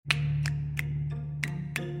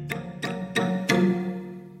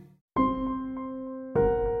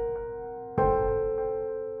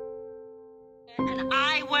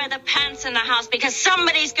pants in the house because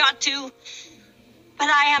somebody's got to. But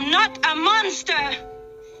I am not a monster.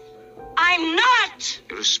 I'm not.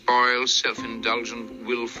 You're a spoiled, self-indulgent,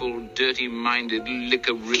 willful, dirty-minded,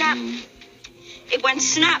 liquor-ridden... Cap, it went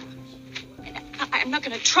snap. I'm not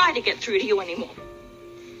going to try to get through to you anymore.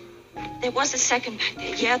 There was a second back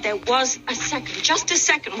there. Yeah, there was a second. Just a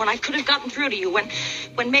second when I could have gotten through to you.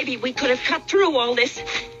 When maybe we could have cut through all this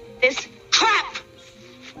crap.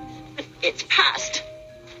 But it's past.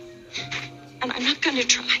 And I'm not going to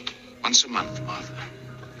try. Once a month, Martha.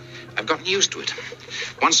 I've gotten used to it.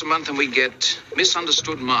 Once a month and we get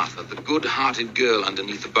misunderstood Martha, the good-hearted girl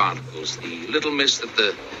underneath the barnacles, the little miss that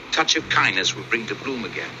the touch of kindness will bring to bloom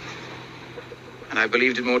again. And I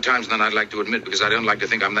believed it more times than I'd like to admit because I don't like to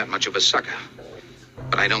think I'm that much of a sucker.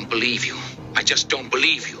 But I don't believe you. I just don't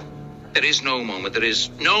believe you. There is no moment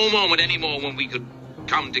anymore when we could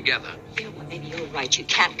come together. Yeah, well, maybe you're right. You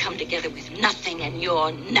can't come together with nothing and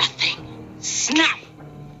you're nothing. Snap!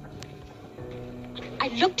 I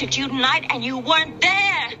looked at you tonight and you weren't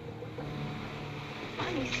there.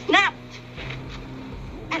 Finally snapped.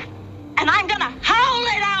 And I'm gonna howl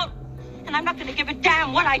it out. And I'm not gonna give a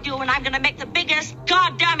damn what I do, and I'm gonna make the biggest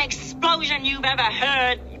goddamn explosion you've ever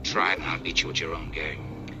heard. You try it and I'll beat you at your own game.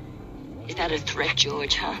 Is that a threat,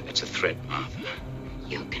 George, huh? It's a threat, Martha.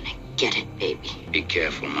 You're gonna get it, baby. Be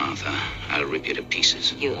careful, Martha. I'll rip you to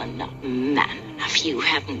pieces. You're not man enough. You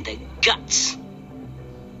haven't the guts.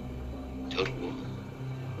 Total war.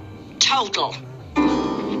 Total.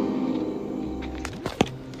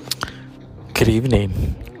 Good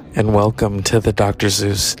evening, and welcome to the Dr.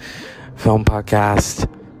 Zeus Film Podcast.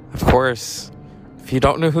 Of course, if you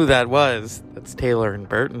don't know who that was, that's Taylor and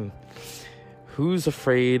Burton. Who's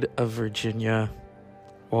Afraid of Virginia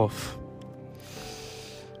Woolf?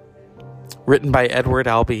 Written by Edward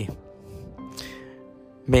Albee.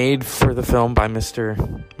 Made for the film by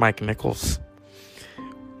Mr. Mike Nichols.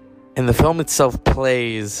 And the film itself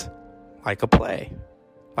plays like a play,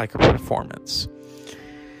 like a performance.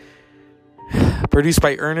 Produced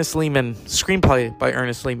by Ernest Lehman. Screenplay by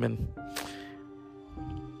Ernest Lehman.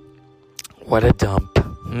 What a dump.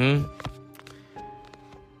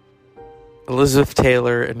 Elizabeth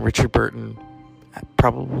Taylor and Richard Burton at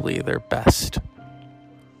probably their best.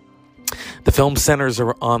 The film centers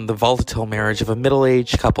on the volatile marriage of a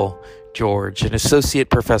middle-aged couple, George, an associate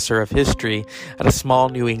professor of history at a small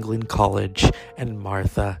New England college, and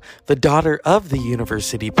Martha, the daughter of the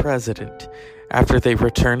university president. After they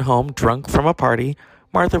return home drunk from a party,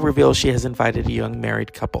 Martha reveals she has invited a young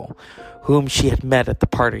married couple, whom she had met at the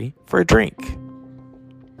party, for a drink.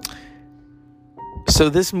 So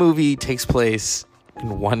this movie takes place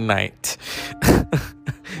in one night.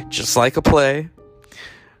 Just like a play.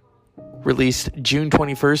 Released June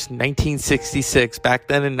 21st, 1966. Back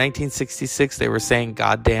then in 1966, they were saying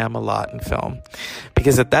goddamn a lot in film.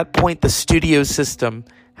 Because at that point, the studio system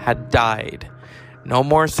had died. No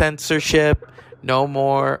more censorship. No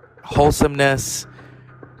more wholesomeness.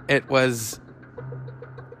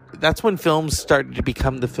 That's when films started to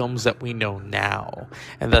become the films that we know now.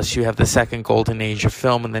 And thus you have the second golden age of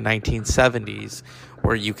film in the 1970s,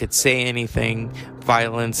 where you could say anything,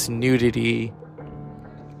 violence, nudity.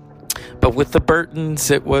 But with the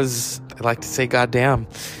Burtons, it was, I like to say goddamn,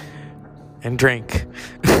 and drink.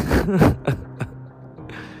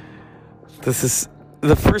 This is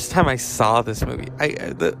the first time I saw this movie.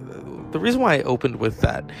 The reason why I opened with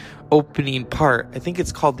that opening part, I think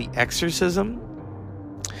it's called The Exorcism,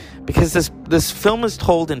 because this film is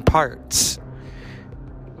told in parts,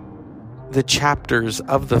 the chapters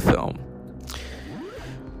of the film.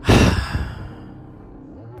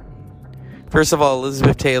 First of all,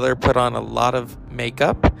 Elizabeth Taylor put on a lot of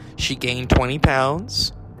makeup. She gained 20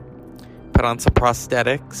 pounds, put on some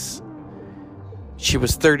prosthetics. She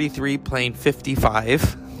was 33, playing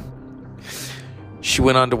 55. She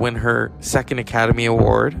went on to win her second Academy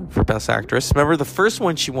Award for Best Actress. Remember, the first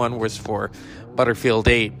one she won was for Butterfield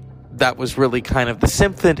 8. That was really kind of the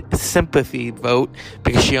sympathy vote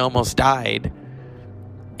because she almost died.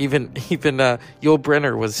 Even Yul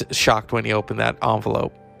Brynner was shocked when he opened that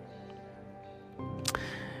envelope.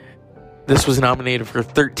 This was nominated for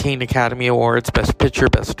 13 Academy Awards: Best Picture,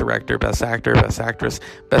 Best Director, Best Actor, Best Actress,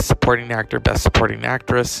 Best Supporting Actor, Best Supporting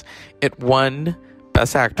Actress. It won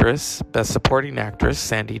Best Actress, Best Supporting Actress,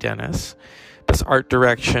 Sandy Dennis, Best Art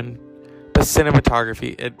Direction, Best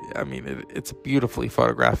Cinematography. It's a beautifully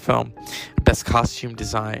photographed film. Best Costume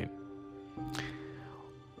Design.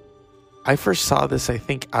 I first saw this, I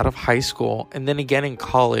think, out of high school, and then again in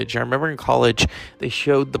college. I remember in college, they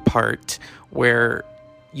showed the part where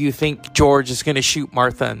you think George is going to shoot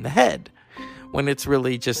Martha in the head, when it's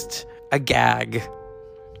really just a gag.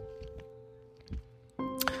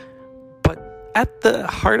 at the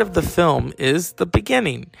heart of the film is the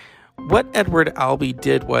beginning. What Edward Albee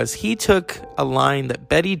did was he took a line that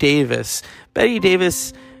Bette Davis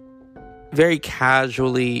very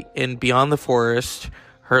casually in Beyond the Forest,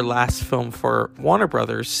 her last film for Warner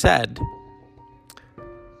Brothers, said.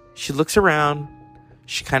 She looks around,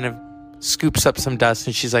 she kind of scoops up some dust,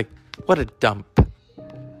 and she's like, what a dump.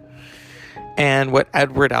 And what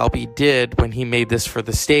Edward Albee did when he made this for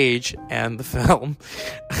the stage and the film,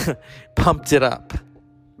 pumped it up.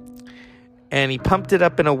 And he pumped it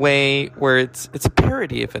up in a way where it's a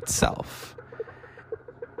parody of itself.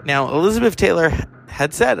 Now, Elizabeth Taylor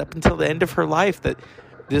had said up until the end of her life that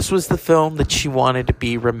this was the film that she wanted to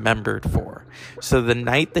be remembered for. So the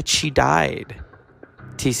night that she died,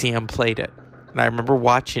 TCM played it. And I remember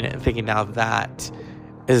watching it and thinking, now that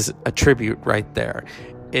is a tribute right there.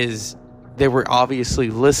 They were obviously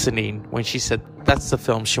listening when she said that's the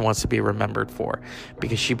film she wants to be remembered for,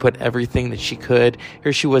 because she put everything that she could.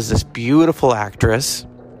 Here she was, this beautiful actress.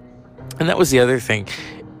 And that was the other thing.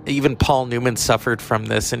 Even Paul Newman suffered from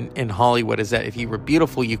this in Hollywood, is that if you were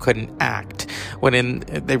beautiful, you couldn't act.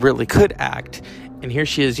 They really could act. And here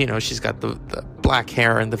she is, she's got the black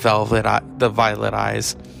hair and the violet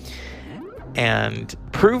eyes, and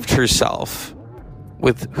proved herself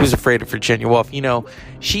with Who's Afraid of Virginia Woolf.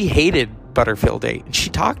 She hated Butterfield 8, and she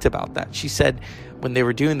talked about that. She said when they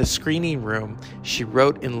were doing the screening room, she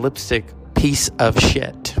wrote in lipstick, piece of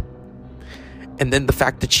shit. And then the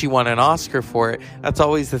fact that she won an Oscar for it, that's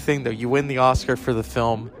always the thing, though. You win the Oscar for the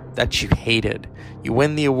film that you hated. You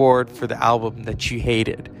win the award for the album that you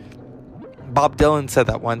hated. Bob Dylan said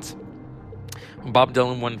that once. When Bob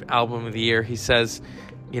Dylan won Album of the Year, he says,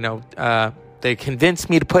 they convinced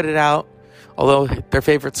me to put it out. Although their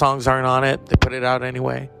favorite songs aren't on it, they put it out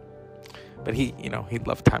anyway. But he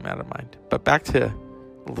loved Time Out of Mind. But back to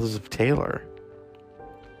Elizabeth Taylor.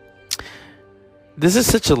 This is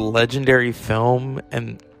such a legendary film,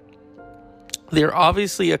 and they're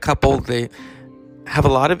obviously a couple. They have a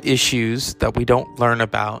lot of issues that we don't learn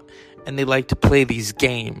about, and they like to play these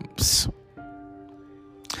games.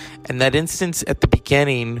 And that instance at the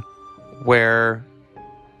beginning where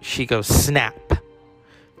she goes, snap.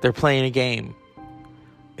 They're playing a game.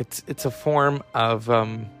 It's a form of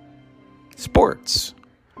sports.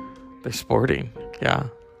 They're sporting, yeah.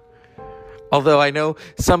 Although I know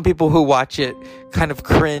some people who watch it kind of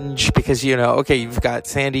cringe because, you've got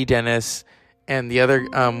Sandy Dennis and the other,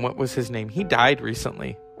 what was his name? He died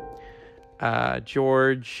recently.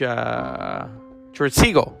 George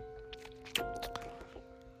Segal.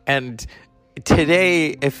 And today,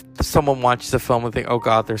 if someone watches the film and think, oh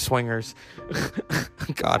God, they're swingers,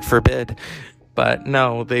 God forbid. But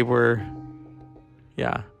no, they were,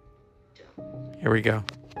 yeah. Here we go.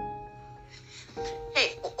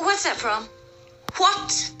 Hey, what's that from?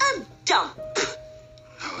 What a dump.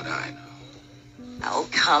 How would I know? Oh,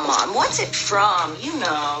 come on. What's it from? You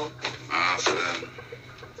know. Martha.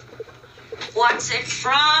 What's it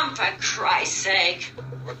from, for Christ's sake?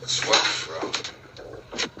 What's what from?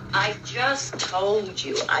 I just told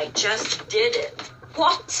you. I just did it.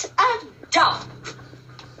 What a dump.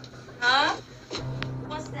 Huh?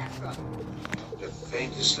 What's that from? The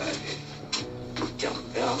faintest idea.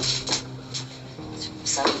 Don't know.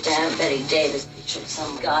 Some damn Bette Davis picture,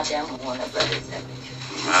 some goddamn Warner Brothers epic.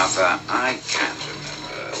 Martha, I can't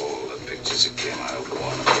remember all the pictures that came out of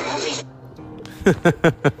Warner Brothers.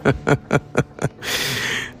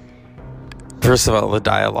 First of all, the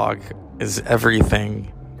dialogue is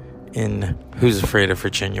everything in Who's Afraid of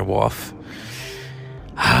Virginia Woolf.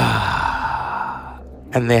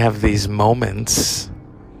 And they have these moments.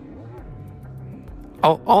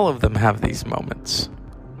 All of them have these moments.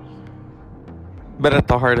 But at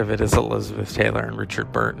the heart of it is Elizabeth Taylor and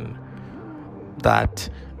Richard Burton. That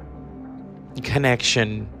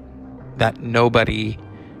connection that nobody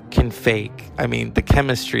can fake. I mean, the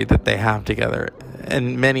chemistry that they have together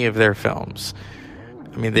in many of their films.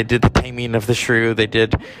 I mean, they did The Taming of the Shrew. They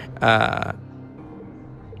did, what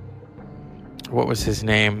was his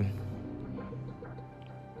name?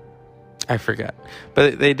 I forget.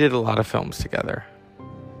 But they did a lot of films together.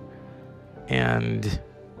 And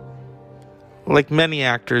like many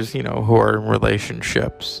actors, who are in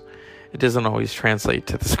relationships, it doesn't always translate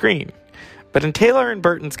to the screen. But in Taylor and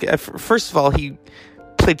Burton's, first of all, he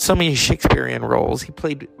played so many Shakespearean roles.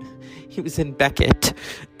 He was in Beckett.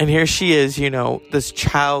 And here she is, this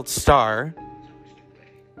child star.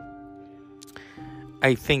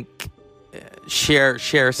 I think Cher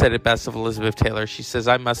said it best of Elizabeth Taylor. She says,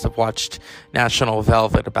 I must have watched National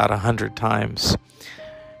Velvet about 100 times.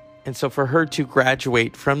 And so for her to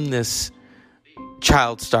graduate from this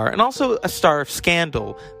child star, and also a star of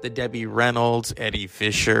Scandal, the Debbie Reynolds, Eddie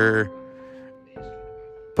Fisher.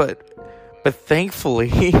 But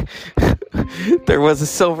thankfully, there was a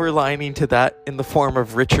silver lining to that in the form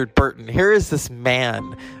of Richard Burton. Here is this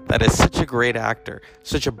man that is such a great actor,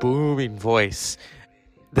 such a booming voice,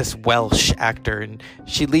 this Welsh actor, and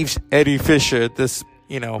she leaves Eddie Fisher, this,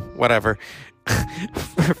 whatever,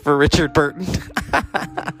 for Richard Burton.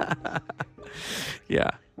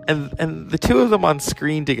 Yeah. And the two of them on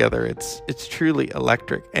screen together, it's truly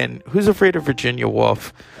electric. And Who's Afraid of Virginia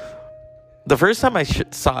Woolf? The first time I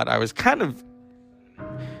saw it, I was kind of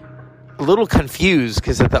a little confused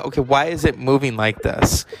because I thought, okay, why is it moving like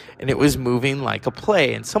this? And it was moving like a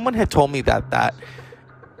play. And someone had told me that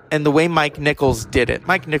and the way Mike Nichols did it.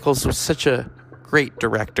 Mike Nichols was such a great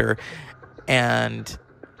director, and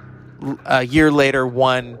a year later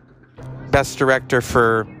won Best Director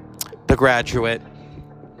for The Graduate.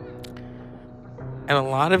 And a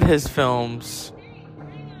lot of his films,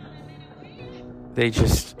 they're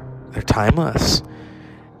timeless.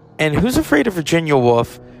 And Who's Afraid of Virginia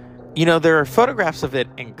Woolf, there are photographs of it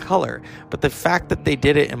in color, but the fact that they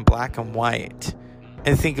did it in black and white,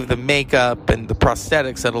 and think of the makeup and the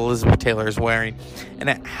prosthetics that Elizabeth Taylor is wearing, and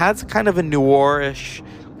it has kind of a noirish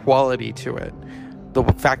quality to it. The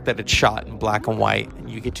fact that it's shot in black and white, and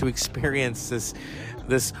you get to experience this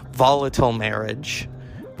volatile marriage,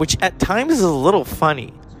 which at times is a little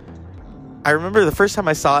funny. I remember the first time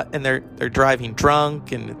I saw it, and they're driving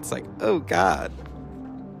drunk, and it's like, oh God.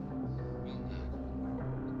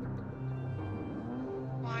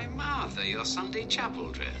 Why, Martha, your Sunday chapel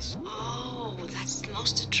dress. Oh, that's the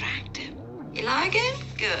most attractive. You like it?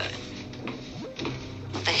 Good.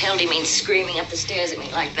 What the hell do you mean screaming up the stairs at me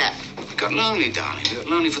like that? You got lonely, darling. You got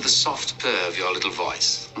lonely for the soft purr of your little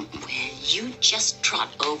voice. Well, you just trot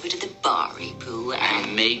over to the bar-y, Pooh,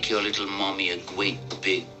 And make your little mommy a great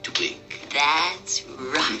big twig. That's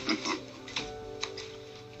right.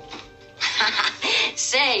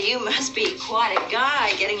 Say, you must be quite a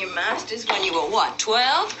guy getting your master's when you were, what,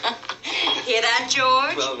 12? Hear that,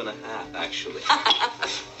 George? 12 and a half, actually.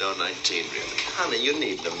 No, 19, really. Honey, you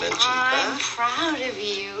needn't have mentioned I'm that. proud of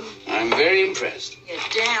you. I'm very impressed. You're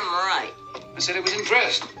damn right. I said I was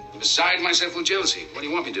impressed. Beside myself with jealousy. What do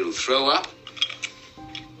you want me to do, throw up?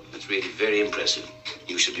 That's really very impressive.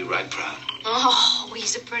 You should be right proud. Oh,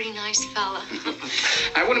 he's a pretty nice fella.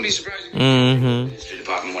 I wouldn't be surprised if Mm-hmm. the history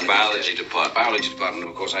department wanted Biology department. Biology department,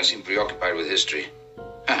 of course. I seem preoccupied with history.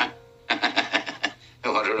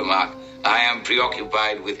 What a remark. I am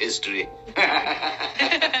preoccupied with history.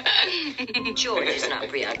 George is not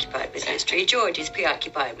preoccupied with history. George is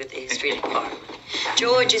preoccupied with the history department.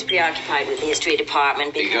 George is preoccupied with the history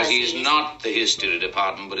department Because he's not the history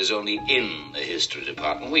department, but is only in the history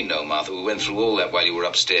department. We know, Martha. We went through all that while you were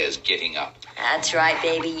upstairs getting up. That's right,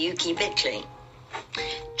 baby. You keep it clean.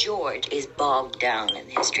 George is bogged down in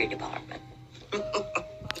the history department.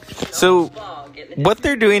 So what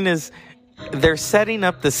they're doing is they're setting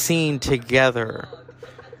up the scene together.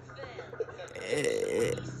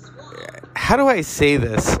 How do I say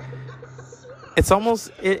this? It's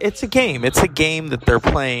almost, it's a game. It's a game that they're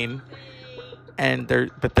playing,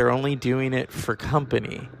 but they're only doing it for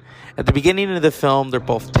company. At the beginning of the film, they're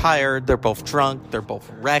both tired, they're both drunk, they're both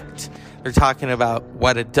wrecked. They're talking about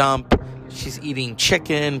what a dump. She's eating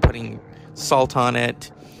chicken, putting salt on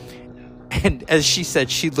it. And as she said,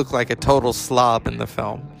 she looked like a total slob in the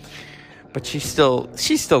film. But she's still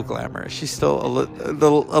glamorous. She's still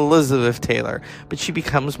little Elizabeth Taylor. But she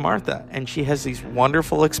becomes Martha. And she has these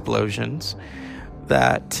wonderful explosions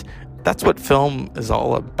that's what film is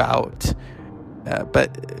all about.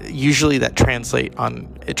 But usually that translates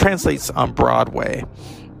on Broadway.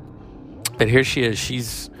 But here she is.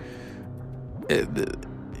 She's...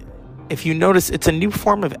 if you notice, it's a new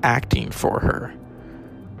form of acting for her.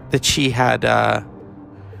 That she had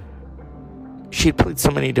played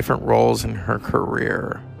so many different roles in her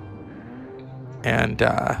career. And,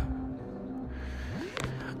 but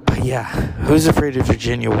yeah, Who's Afraid of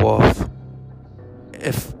Virginia Woolf?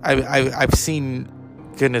 I've seen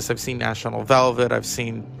National Velvet, I've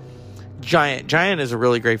seen Giant. Giant is a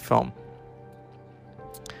really great film.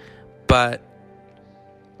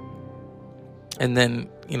 And then,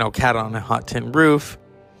 Cat on a Hot Tin Roof.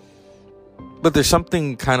 But there's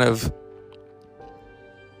something kind of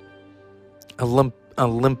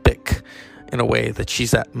Olympic in a way that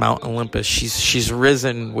she's at Mount Olympus. She's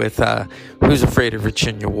risen with Who's Afraid of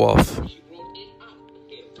Virginia Woolf.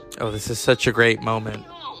 Oh, this is such a great moment.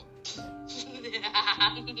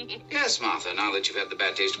 Yes, Martha, now that you've had the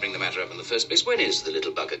bad taste to bring the matter up in the first place, when is the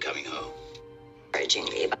little bugger coming home?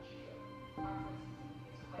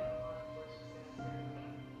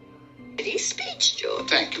 George.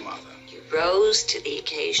 Thank you, Martha. You rose to the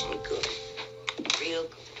occasion good. Real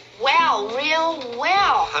good. Real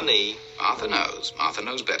well. Honey. Martha knows. Martha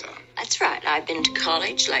knows better. That's right. I've been to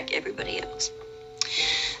college like everybody else.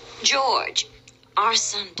 George, our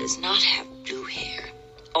son does not have blue hair.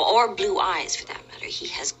 Or blue eyes, for that matter. He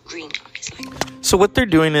has green eyes like that. So what they're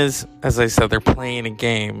doing is, as I said, they're playing a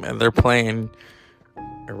game. And they're playing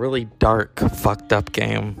a really dark, fucked up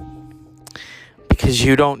game. Because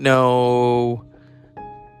you don't know,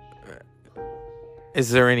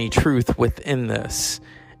 is there any truth within this?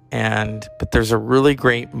 But there's a really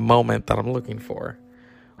great moment that I'm looking for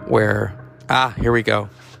where, here we go.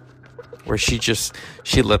 Where she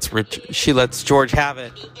lets George have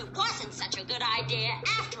it. It wasn't such a good idea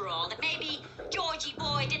after all, that maybe Georgie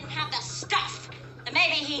boy didn't have the stuff. That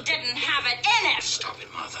maybe he didn't have it in him. Stop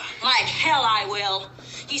it, Martha. Like hell I will.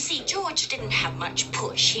 You see, George didn't have much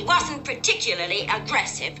push. He wasn't particularly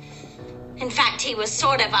aggressive. In fact, he was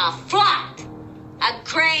sort of a flat. A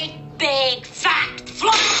great, big, fat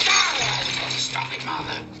flat. Stop it,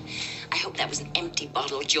 Martha. I hope that was an empty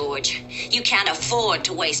bottle, George. You can't afford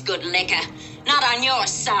to waste good liquor. Not on your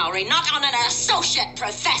salary. Not on an associate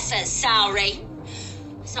professor's salary.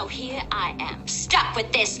 So here I am, stuck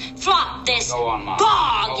with this flop, this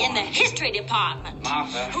bog in the history department.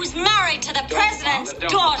 Martha. Who's married to the president's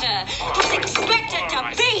daughter. Who's expected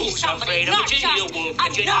to be somebody, not just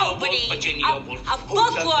a nobody, a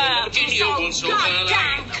bookworm who's so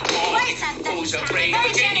goddamn complacent that he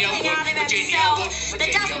makes anything out of himself,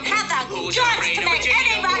 that doesn't have the guts to make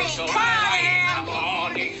anybody proud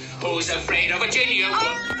of him. Who's afraid of Virginia?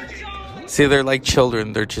 See, they're like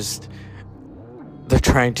children. They're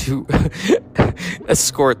trying to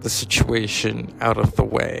escort the situation out of the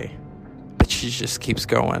way. But she just keeps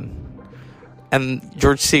going. And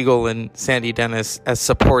George Segal and Sandy Dennis, as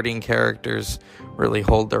supporting characters, really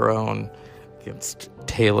hold their own against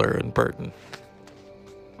Taylor and Burton.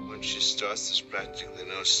 When she starts, there's practically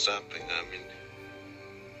no stopping. I mean,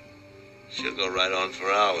 she'll go right on for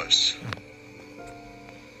hours.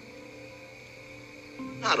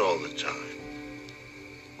 Not all the time.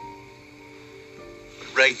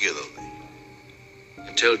 But regularly.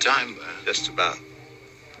 Until time, Just about.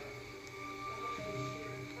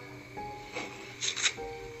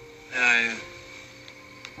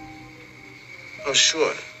 Oh,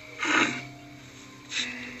 sure.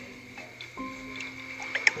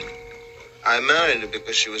 I married her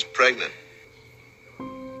because she was pregnant.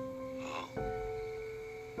 Oh.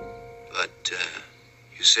 But,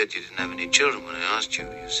 you said you didn't have any children when I asked you.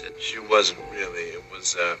 You said... She wasn't really. It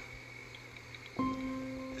was a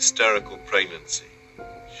hysterical pregnancy.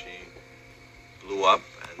 She blew up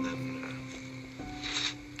and then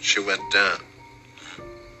she went down.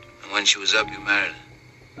 And when she was up, you married her.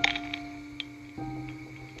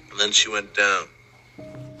 And then she went down.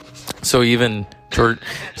 So even George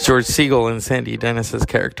Segal and Sandy Dennis's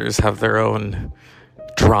characters have their own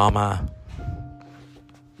drama.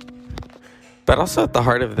 But also at the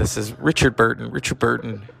heart of this is Richard Burton. Richard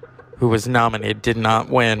Burton, who was nominated, did not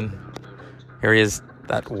win. Here he is,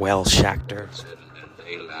 that Welsh actor. And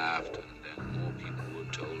they laughed, and then more people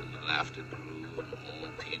were told, and the laughter grew, and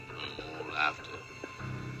more people, and more laughter.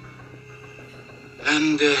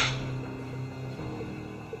 And,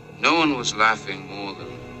 no one was laughing more than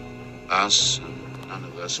us, and none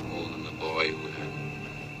of us more than the boy who had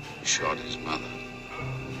shot his mother.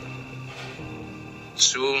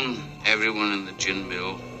 Soon, everyone in the gin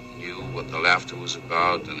mill knew what the laughter was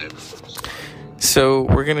about, and everyone was... So,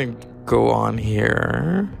 we're gonna go on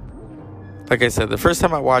here. Like I said, the first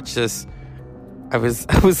time I watched this, I was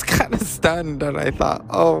kind of stunned, and I thought,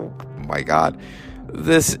 oh my god,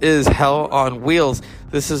 this is hell on wheels.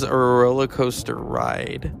 This is a roller coaster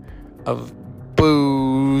ride of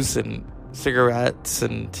booze and cigarettes,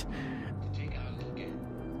 and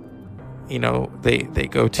you know, they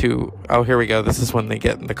go to, oh, here we go, this is when they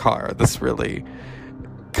get in the car. This really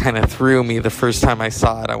kind of threw me the first time I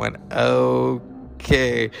saw it. I went,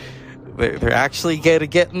 okay, they're actually gonna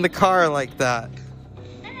get in the car like that.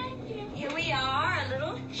 Here we are, a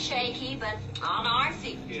little shaky, but on our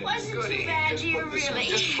feet. Wasn't too bad, dear, really.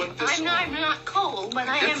 Just put this I'm not cold, but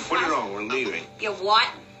I am... Just put it on. We're leaving. You're what?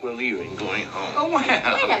 We're leaving, going home. Oh, well.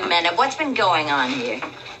 Wait a minute, what's been going on here?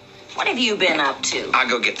 What have you been up to? I'll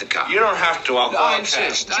go get the car. You don't have to. I'll go I out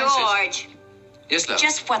insist. there. I insist. George, Yes, love.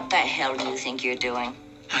 just what the hell do you think you're doing?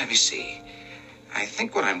 Let me see. I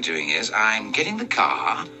think what I'm doing is I'm getting the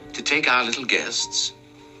car to take our little guests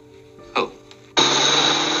home.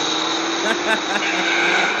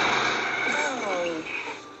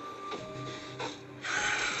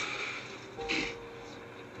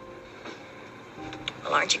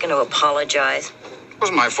 Well, aren't you going to apologize?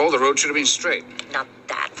 wasn't my fault. The road should have been straight. Not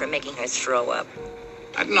that, for making her throw up.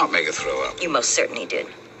 I did not make her throw up. You most certainly did.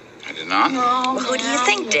 I did not? No. Well, who do you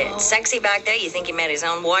think did? Sexy back there? You think he made his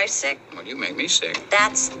own wife sick? Well, you make me sick.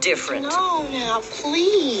 That's different. No, now,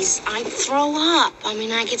 please. I throw up. I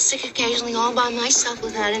mean, I get sick occasionally all by myself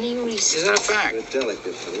without any reason. Is that a fact? You're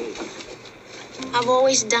delicate for me. I've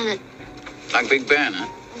always done it. Like Big Ben, huh?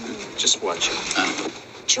 Just watch it.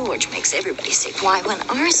 George makes everybody sick. Why, when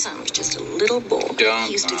our son was just a little boy, Don't,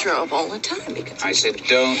 he used to Mom. throw up all the time because I said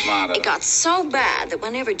don't, Marta. it got so bad that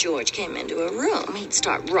whenever George came into a room, he'd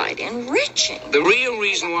start right enriching. The real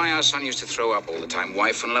reason why our son used to throw up all the time,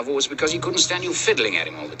 wife and lover, was because he couldn't stand you fiddling at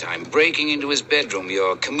him all the time, breaking into his bedroom,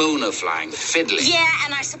 your kimono flying, fiddling. Yeah,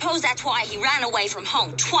 and I suppose that's why he ran away from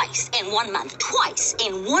home twice in 1 month. Twice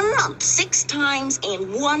in 1 month. 6 times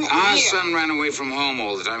in 1 Our year. son ran away from home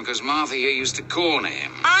all the time because Martha here used to corner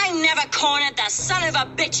him. I never cornered the son of a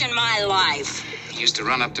bitch in my life. He used to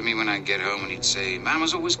run up to me when I'd get home and he'd say,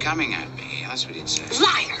 Mama's always coming at me. That's what he'd say.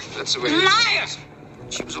 Liar! That's the way Liar!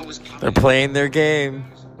 She was always coming. They're playing their game.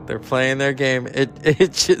 They're playing their game.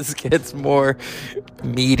 It just gets more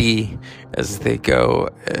meaty as they go.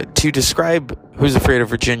 To describe Who's Afraid of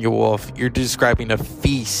Virginia Woolf, you're describing a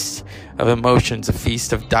feast of emotions, a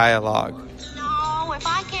feast of dialogue. No, if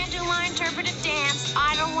I can't do my interpretive dance,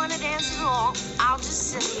 I don't want to dance at all. I'll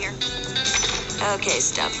just sit here. Okay,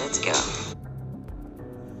 stop. Let's go.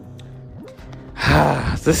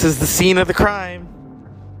 This is the scene of the crime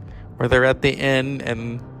where they're at the inn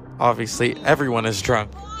and obviously everyone is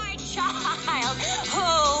drunk. Poor child who,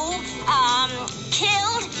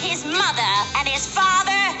 killed his mother and his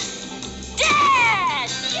father dead!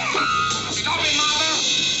 Stop it, Martha!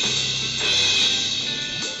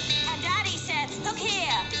 And Daddy said, look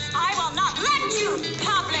here, I will not let you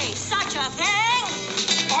publish such a thing!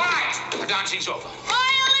 All right, the dancing's over.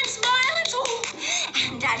 Violence! Oh.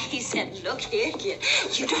 And Daddy said, look here, kid,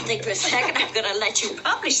 you don't think for a second I'm gonna let you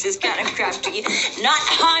publish this kind of crap to you? Not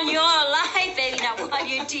on your life, baby, not while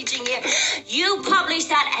you're teaching here. You publish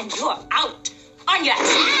that and you're out. On your ass!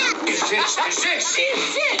 Desist!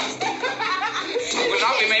 You will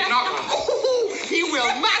not be made knock of. He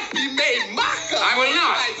will not be made mock of. I will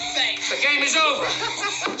not. The game is over.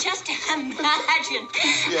 Just imagine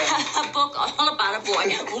a book all about a boy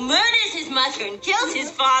who murders his mother and kills his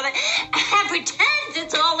father and pretends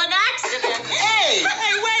it's all an accident. Hey,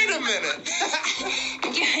 wait a minute.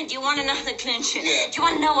 And do you want to know the clincher? Do you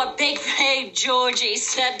want to know what Big Brave Georgie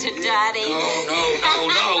said to Daddy? No.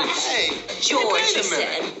 Hey, George, wait he a minute.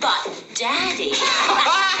 said, but Daddy.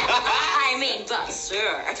 But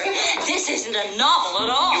sir, this isn't a novel at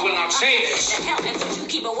all. You will not say this. The hell, you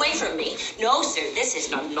keep away from me. No, sir, this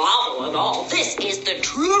isn't a novel at all. This is the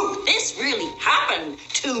truth. This really happened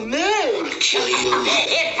to me. I'll kill you.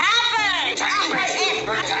 It happened. All right.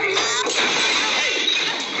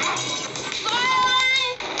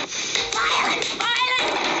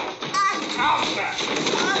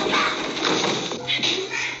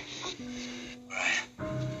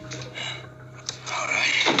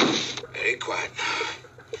 Very quiet now.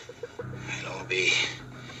 It'll all be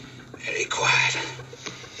very quiet.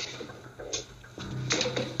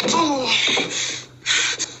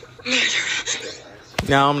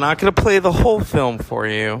 Now I'm not going to play the whole film for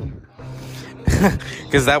you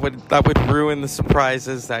because that would ruin the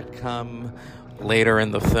surprises that come later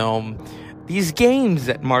in the film. These games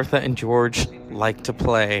that Martha and George like to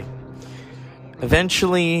play,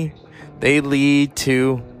 eventually they lead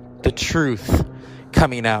to the truth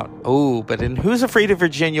coming out. Oh, but in Who's Afraid of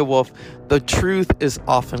Virginia Woolf, the truth is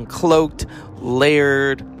often cloaked,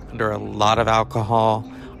 layered under a lot of alcohol,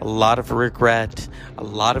 a lot of regret, a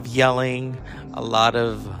lot of yelling, a lot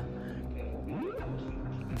of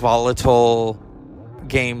volatile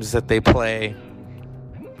games that they play.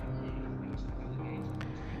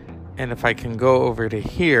 And if I can go over to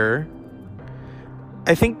here,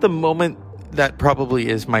 I think the moment that probably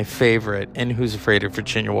is my favorite in Who's Afraid of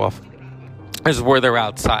Virginia Woolf is where they're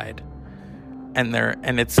outside. And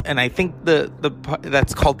I think the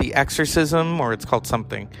that's called the exorcism, or it's called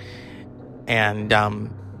something. And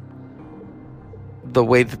the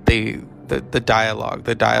way that the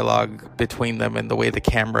dialogue between them, and the way the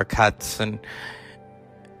camera cuts, and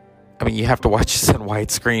I mean, you have to watch this on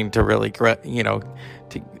widescreen to really,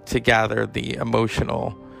 to gather the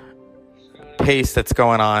emotional pace that's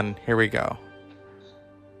going on. Here we go.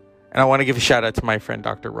 And I want to give a shout out to my friend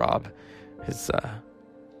Dr. Rob. His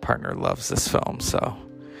partner loves this film, so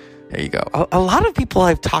there you go. A lot of people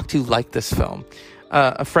I've talked to like this film.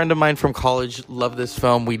 A friend of mine from college loved this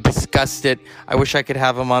film. We discussed it. I wish I could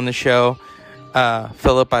have him on the show.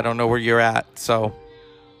 Philip, I don't know where you're at, so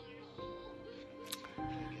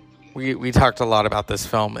we talked a lot about this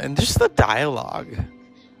film and just the dialogue.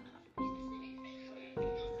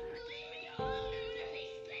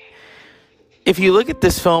 If you look at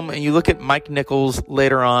this film and you look at Mike Nichols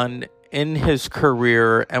later on in his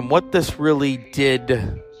career and what this really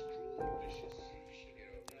did,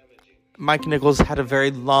 Mike Nichols had a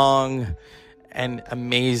very long and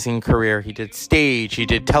amazing career. He did stage, he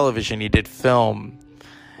did television, he did film.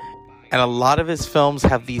 And a lot of his films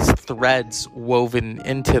have these threads woven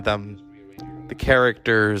into them, the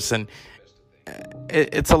characters, and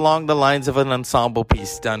it's along the lines of an ensemble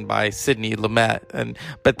piece done by Sidney Lumet.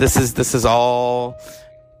 But this is all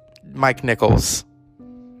Mike Nichols.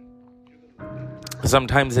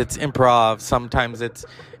 Sometimes it's improv, sometimes it's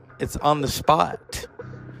on the spot.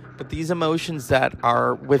 But these emotions that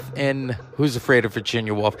are within Who's Afraid of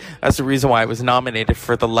Virginia Woolf, that's the reason why it was nominated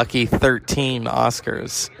for the Lucky 13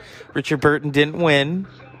 Oscars. Richard Burton didn't win.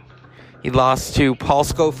 He lost to Paul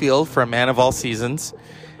Scofield for A Man of All Seasons.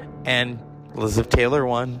 And Elizabeth Taylor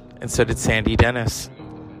won, and so did Sandy Dennis.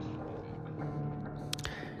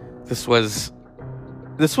 This was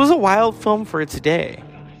a wild film for its day.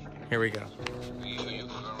 Here we go.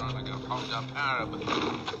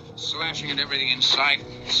 Slashing at everything in sight,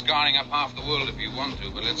 scarring up half the world if you want to,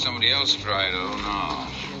 but let somebody else try it. Oh,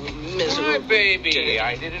 no. Miserable. My baby,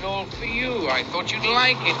 I did it all for you. I thought you'd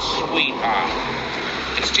like it, sweetheart.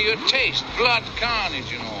 It's to your taste, blood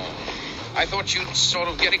carnage and all. I thought you'd sort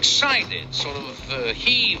of get excited, sort of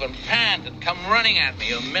heave and pant and come running at me,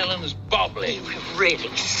 your melons bobbling. You have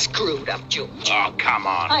really screwed up, George. Oh, come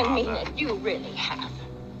on, I Mother. mean it. You really have.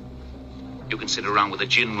 You can sit around with the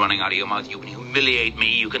gin running out of your mouth. You can humiliate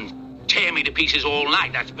me. You can tear me to pieces all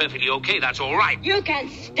night. That's perfectly okay. That's all right. You can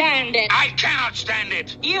stand it. I cannot stand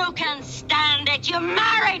it. You can stand it. You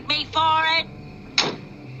married me for it.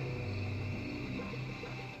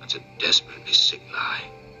 That's a desperately sick lie.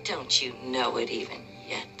 Don't you know it even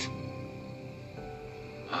yet?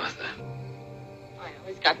 Martha. I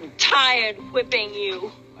always gotten tired whipping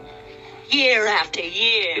you. Year after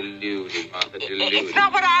year. Deluded, Martha, deluded. It's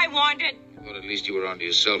not what I wanted. Well, at least you were onto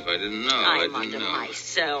yourself. I didn't know. I'm I didn't onto know.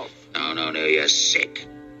 myself. No, you're sick.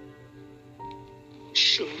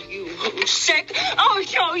 Show you who's sick. I'll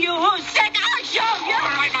show you who's sick. I'll show you. All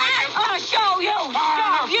right, Martha. I'll show you.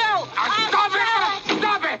 Show you. Stop it!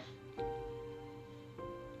 Stop it!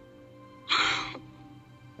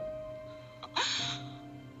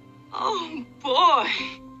 Oh, boy.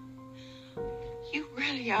 You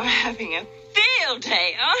really are having a field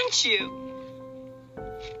day, aren't you?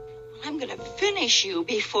 I'm going to finish you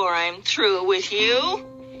before I'm through with you.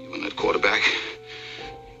 You and that quarterback,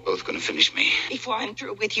 both going to finish me. Before I'm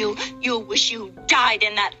through with you, you'll wish you died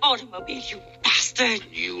in that automobile, you bastard.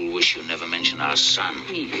 You'll wish you never mentioned our son.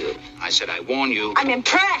 You. I said I warn you. I'm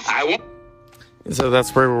impressed. I won't. So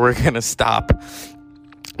that's where we're going to stop,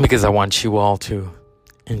 because I want you all to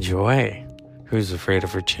enjoy Who's Afraid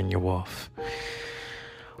of Virginia Woolf.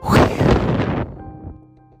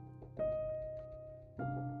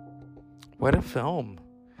 What a film.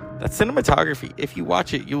 That cinematography, if you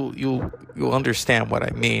watch it, you'll understand what I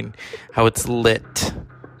mean, how it's lit.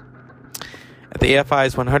 At the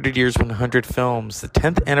AFI's 100 Years, 100 Films, the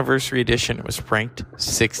 10th anniversary edition, it was ranked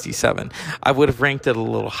 67. I would have ranked it a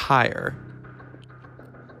little higher.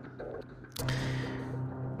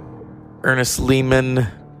 Ernest Lehman,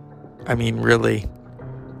 I mean, really,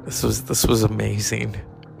 this was amazing.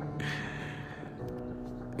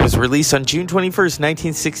 It was released on June 21st,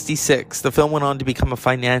 1966. The film went on to become a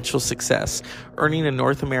financial success, earning a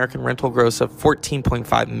North American rental gross of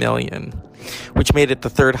 $14.5 million, which made it the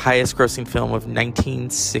third highest grossing film of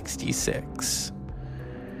 1966.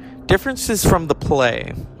 Differences from the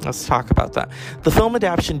play. Let's talk about that. The film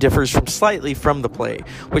adaptation differs slightly from the play,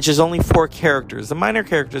 which is only 4 characters. The minor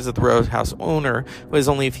characters of the roadhouse owner, who has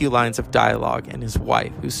only a few lines of dialogue, and his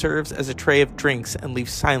wife, who serves as a tray of drinks and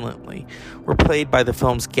leaves silently, were played by the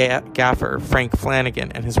film's gaffer, Frank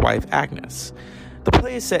Flanagan, and his wife, Agnes. The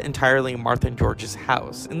play is set entirely in Martha and George's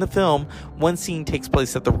house. In the film, one scene takes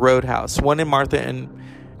place at the roadhouse, one in Martha and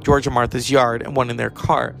George and Martha's yard, and one in their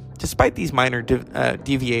car. Despite these minor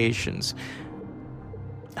deviations,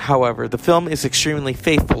 however, the film is extremely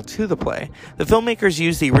faithful to the play. The filmmakers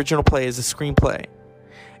used the original play as a screenplay.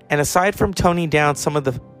 And aside from toning down some of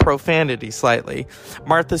the profanity slightly,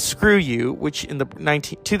 Martha's Screw You, which in the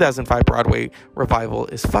 2005 Broadway revival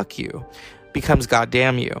is Fuck You, becomes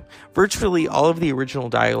Goddamn You. Virtually all of the original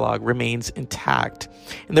dialogue remains intact.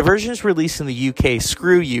 In the versions released in the UK,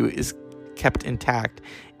 Screw You is kept intact.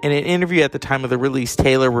 In an interview at the time of the release,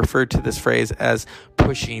 Taylor referred to this phrase as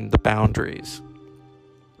pushing the boundaries.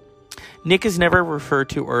 Nick is never referred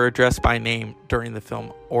to or addressed by name during the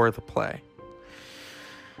film or the play.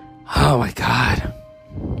 Oh my God.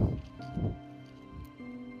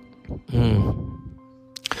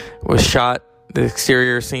 The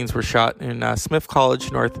exterior scenes were shot in Smith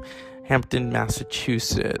College, Northampton,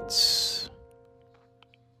 Massachusetts.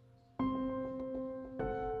 The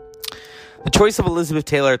choice of Elizabeth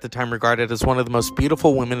Taylor at the time, regarded as one of the most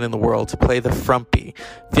beautiful women in the world to play the frumpy,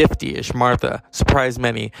 50-ish Martha, surprised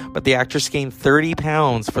many, but the actress gained 30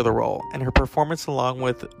 pounds for the role, and her performance, along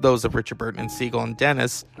with those of Richard Burton and Siegel and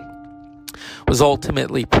Dennis, was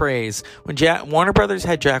ultimately praised. When Warner Brothers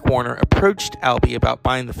had Jack Warner approached Albee about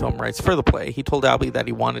buying the film rights for the play, he told Albee that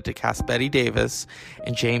he wanted to cast Bette Davis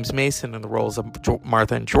and James Mason in the roles of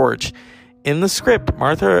Martha and George. In the script,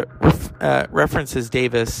 Martha references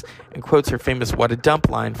Davis and quotes her famous "What a Dump"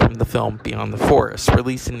 line from the film Beyond the Forest,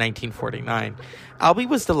 released in 1949. Albee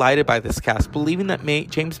was delighted by this cast, believing that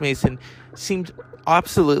James Mason seemed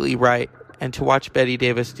absolutely right, and to watch Bette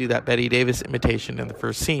Davis do that Bette Davis imitation in the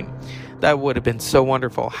first scene. That would have been so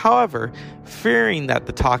wonderful. However, fearing that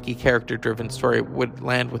the talky, character-driven story would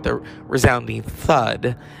land with a resounding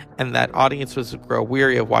thud, and that audiences would grow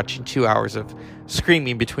weary of watching 2 hours of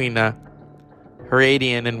screaming between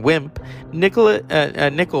Heradian and Wimp,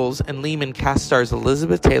 Nichols and Lehman cast stars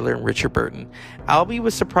Elizabeth Taylor and Richard Burton. Albee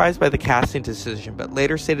was surprised by the casting decision, but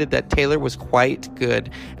later stated that Taylor was quite good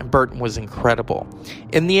and Burton was incredible.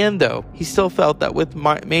 In the end, though, he still felt that with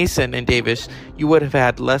Mason and Davis, you would have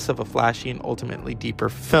had less of a flashy and ultimately deeper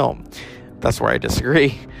film. That's where I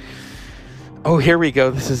disagree. Oh, here we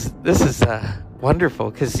go. This is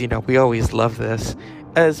wonderful because, we always love this.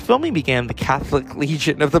 As filming began, the Catholic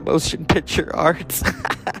Legion of the Motion Picture Arts,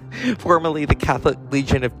 formerly the Catholic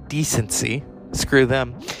Legion of Decency, screw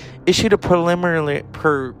them, issued a preliminary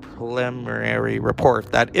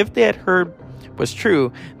report that if they had heard was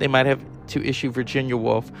true, they might have to issue Virginia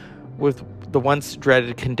Woolf with the once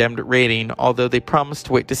dreaded condemned rating, although they promised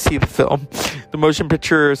to wait to see the film. The Motion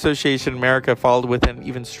Picture Association of America followed with an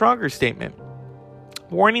even stronger statement,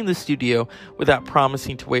 warning the studio without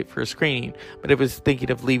promising to wait for a screening, but it was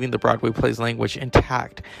thinking of leaving the Broadway play's language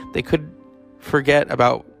intact. They could forget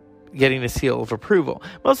about getting a seal of approval.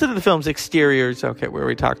 Most of the film's exteriors, we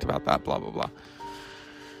already talked about that, blah, blah, blah.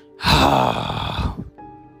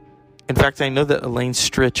 In fact, I know that Elaine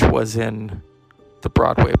Stritch was in the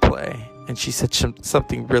Broadway play, and she said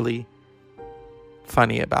something really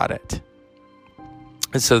funny about it.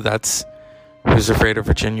 And so that's Who's Afraid of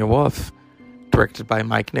Virginia Woolf? Directed by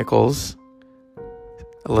Mike Nichols,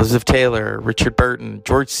 Elizabeth Taylor, Richard Burton,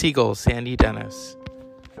 George Siegel, Sandy Dennis.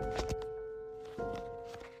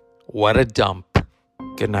 What a dump.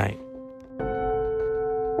 Good night.